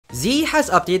Z has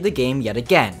updated the game yet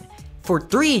again, for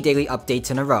 3 daily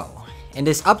updates in a row, and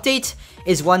this update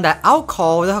is one that I'll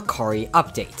call the Hakari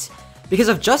update, because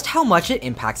of just how much it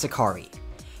impacts Hakari.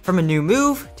 From a new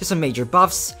move to some major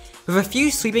buffs, with a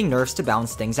few sweeping nerfs to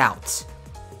balance things out.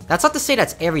 That's not to say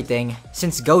that's everything,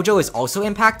 since Gojo is also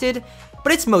impacted,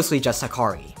 but it's mostly just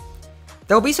Hakari.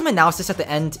 There will be some analysis at the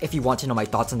end if you want to know my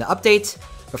thoughts on the update,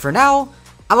 but for now,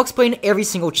 I'll explain every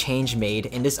single change made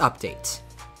in this update.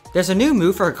 There's a new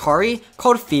move for Hakari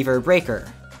called Fever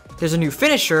Breaker. There's a new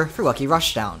finisher for Lucky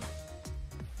Rushdown.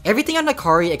 Everything on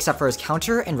Hakari except for his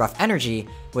counter and rough energy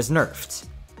was nerfed.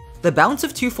 The bounce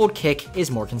of twofold kick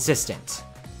is more consistent.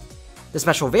 The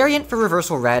special variant for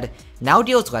Reversal Red now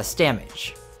deals less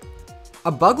damage.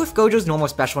 A bug with Gojo's normal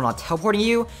special not teleporting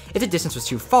you if the distance was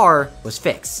too far was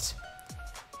fixed.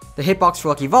 The hitbox for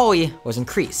Lucky Volley was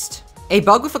increased. A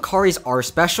bug with Hakari's R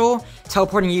special,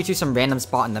 teleporting you to some random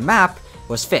spot on the map,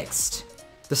 was fixed.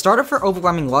 The startup for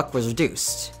Overwhelming Luck was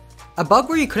reduced. A bug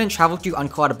where you couldn't travel through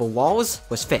uncollatable walls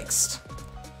was fixed.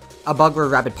 A bug where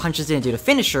rapid punches didn't do the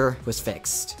finisher was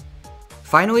fixed.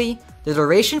 Finally, the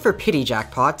duration for Pity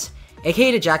Jackpot,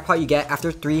 aka the jackpot you get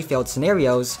after 3 failed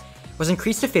scenarios, was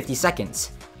increased to 50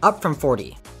 seconds, up from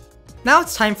 40. Now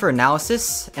it's time for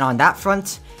analysis, and on that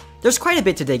front, there's quite a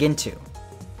bit to dig into.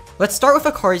 Let's start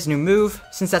with Hakari's new move,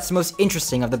 since that's the most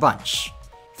interesting of the bunch.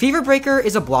 Fever Breaker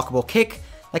is a blockable kick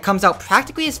that comes out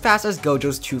practically as fast as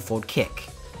Gojo's twofold kick.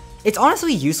 It's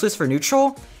honestly useless for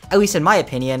neutral, at least in my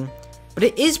opinion, but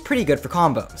it is pretty good for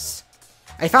combos.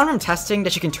 I found from testing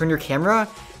that you can turn your camera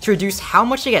to reduce how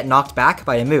much they get knocked back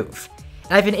by a move,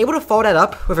 and I've been able to follow that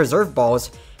up with reserve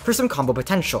balls for some combo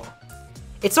potential.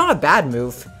 It's not a bad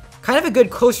move, kind of a good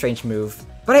close range move,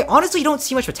 but I honestly don't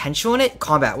see much potential in it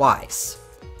combat wise.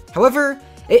 However,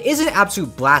 it is an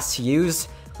absolute blast to use,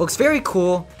 looks very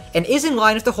cool, and is in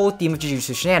line with the whole theme of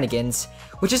Jujutsu Shenanigans,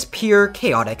 which is pure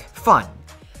chaotic fun.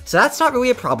 So that's not really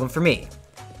a problem for me.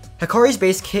 Hakari's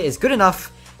base kit is good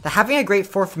enough that having a great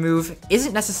 4th move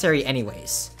isn't necessary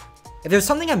anyways. If there's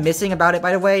something I'm missing about it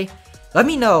by the way, let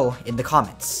me know in the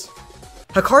comments.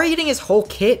 Hakari getting his whole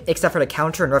kit except for the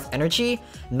counter and rough energy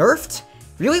nerfed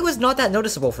really was not that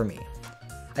noticeable for me.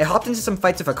 I hopped into some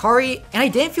fights with Hakari and I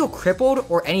didn't feel crippled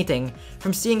or anything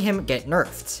from seeing him get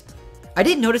nerfed. I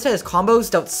did notice that his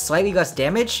combos dealt slightly less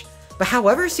damage, but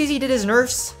however CZ did his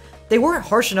nerfs, they weren't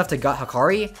harsh enough to gut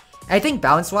Hakari, and I think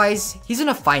balance-wise, he's in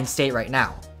a fine state right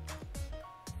now.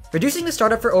 Reducing the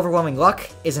startup for Overwhelming Luck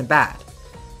isn't bad.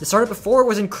 The startup before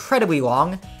was incredibly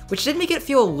long, which did make it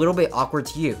feel a little bit awkward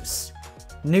to use.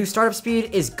 New startup speed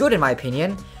is good in my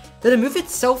opinion, though the move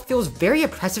itself feels very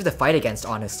oppressive to fight against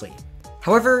honestly.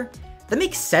 However, that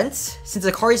makes sense since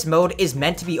Hakari's mode is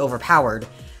meant to be overpowered,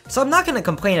 so I'm not going to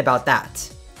complain about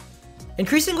that.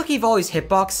 Increasing Lucky Volley's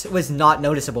hitbox was not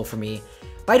noticeable for me,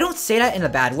 but I don't say that in a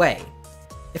bad way.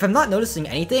 If I'm not noticing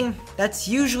anything, that's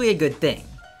usually a good thing.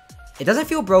 It doesn't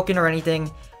feel broken or anything,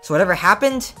 so whatever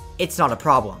happened, it's not a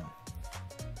problem.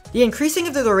 The increasing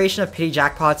of the duration of Pity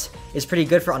Jackpots is pretty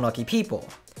good for unlucky people.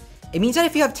 It means that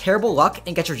if you have terrible luck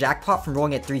and get your jackpot from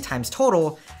rolling it 3 times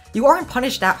total, you aren't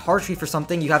punished that harshly for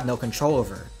something you have no control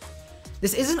over.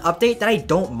 This is an update that I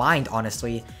don't mind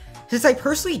honestly, since I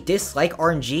personally dislike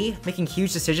RNG making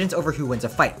huge decisions over who wins a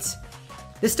fight.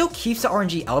 This still keeps the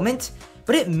RNG element,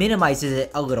 but it minimizes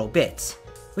it a little bit,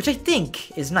 which I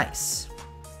think is nice.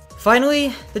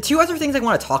 Finally, the 2 other things I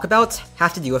want to talk about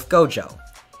have to do with Gojo.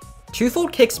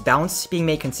 Twofold Kick's bounce being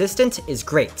made consistent is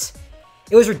great.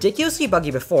 It was ridiculously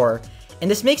buggy before, and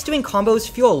this makes doing combos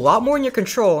feel a lot more in your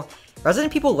control rather than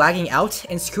people lagging out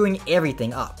and screwing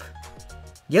everything up.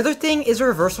 The other thing is a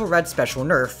Reversal Red special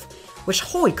nerf, which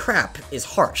holy crap is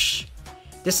harsh.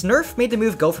 This nerf made the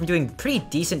move go from doing pretty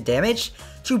decent damage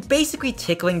to basically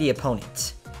tickling the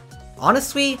opponent.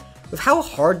 Honestly, with how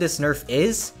hard this nerf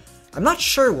is, I'm not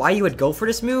sure why you would go for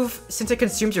this move since it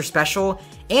consumes your special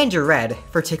and your red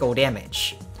for tickle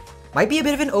damage. Might be a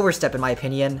bit of an overstep in my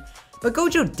opinion, but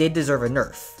Gojo did deserve a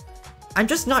nerf. I'm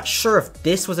just not sure if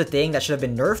this was a thing that should have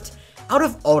been nerfed out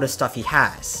of all the stuff he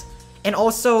has, and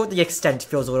also the extent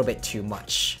feels a little bit too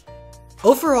much.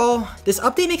 Overall, this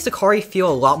update makes Hakari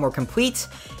feel a lot more complete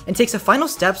and takes the final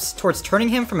steps towards turning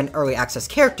him from an early access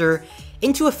character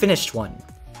into a finished one.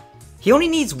 He only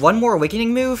needs one more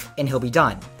awakening move and he'll be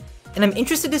done, and I'm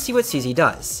interested to see what CZ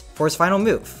does for his final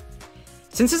move.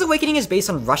 Since his awakening is based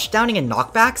on rushdowning and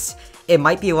knockbacks, it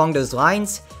might be along those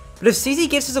lines, but if CZ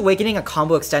gives his awakening a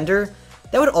combo extender,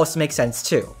 that would also make sense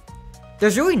too.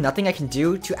 There's really nothing I can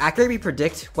do to accurately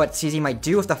predict what CZ might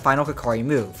do with the final Hakari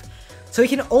move, so we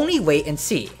can only wait and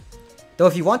see. Though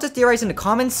if you want to theorize in the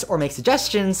comments or make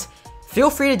suggestions, feel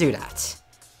free to do that.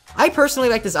 I personally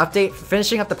like this update for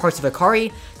finishing up the parts of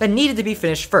Hakari that needed to be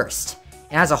finished first,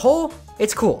 and as a whole,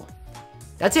 it's cool.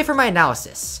 That's it for my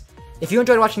analysis. If you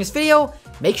enjoyed watching this video,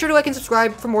 make sure to like and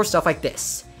subscribe for more stuff like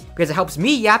this, because it helps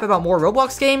me yap about more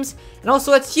Roblox games, and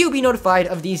also lets you be notified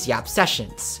of these yap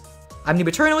sessions. I'm Noob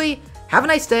Eternally, have a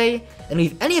nice day, and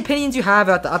leave any opinions you have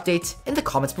about the update in the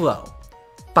comments below.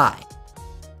 Bye.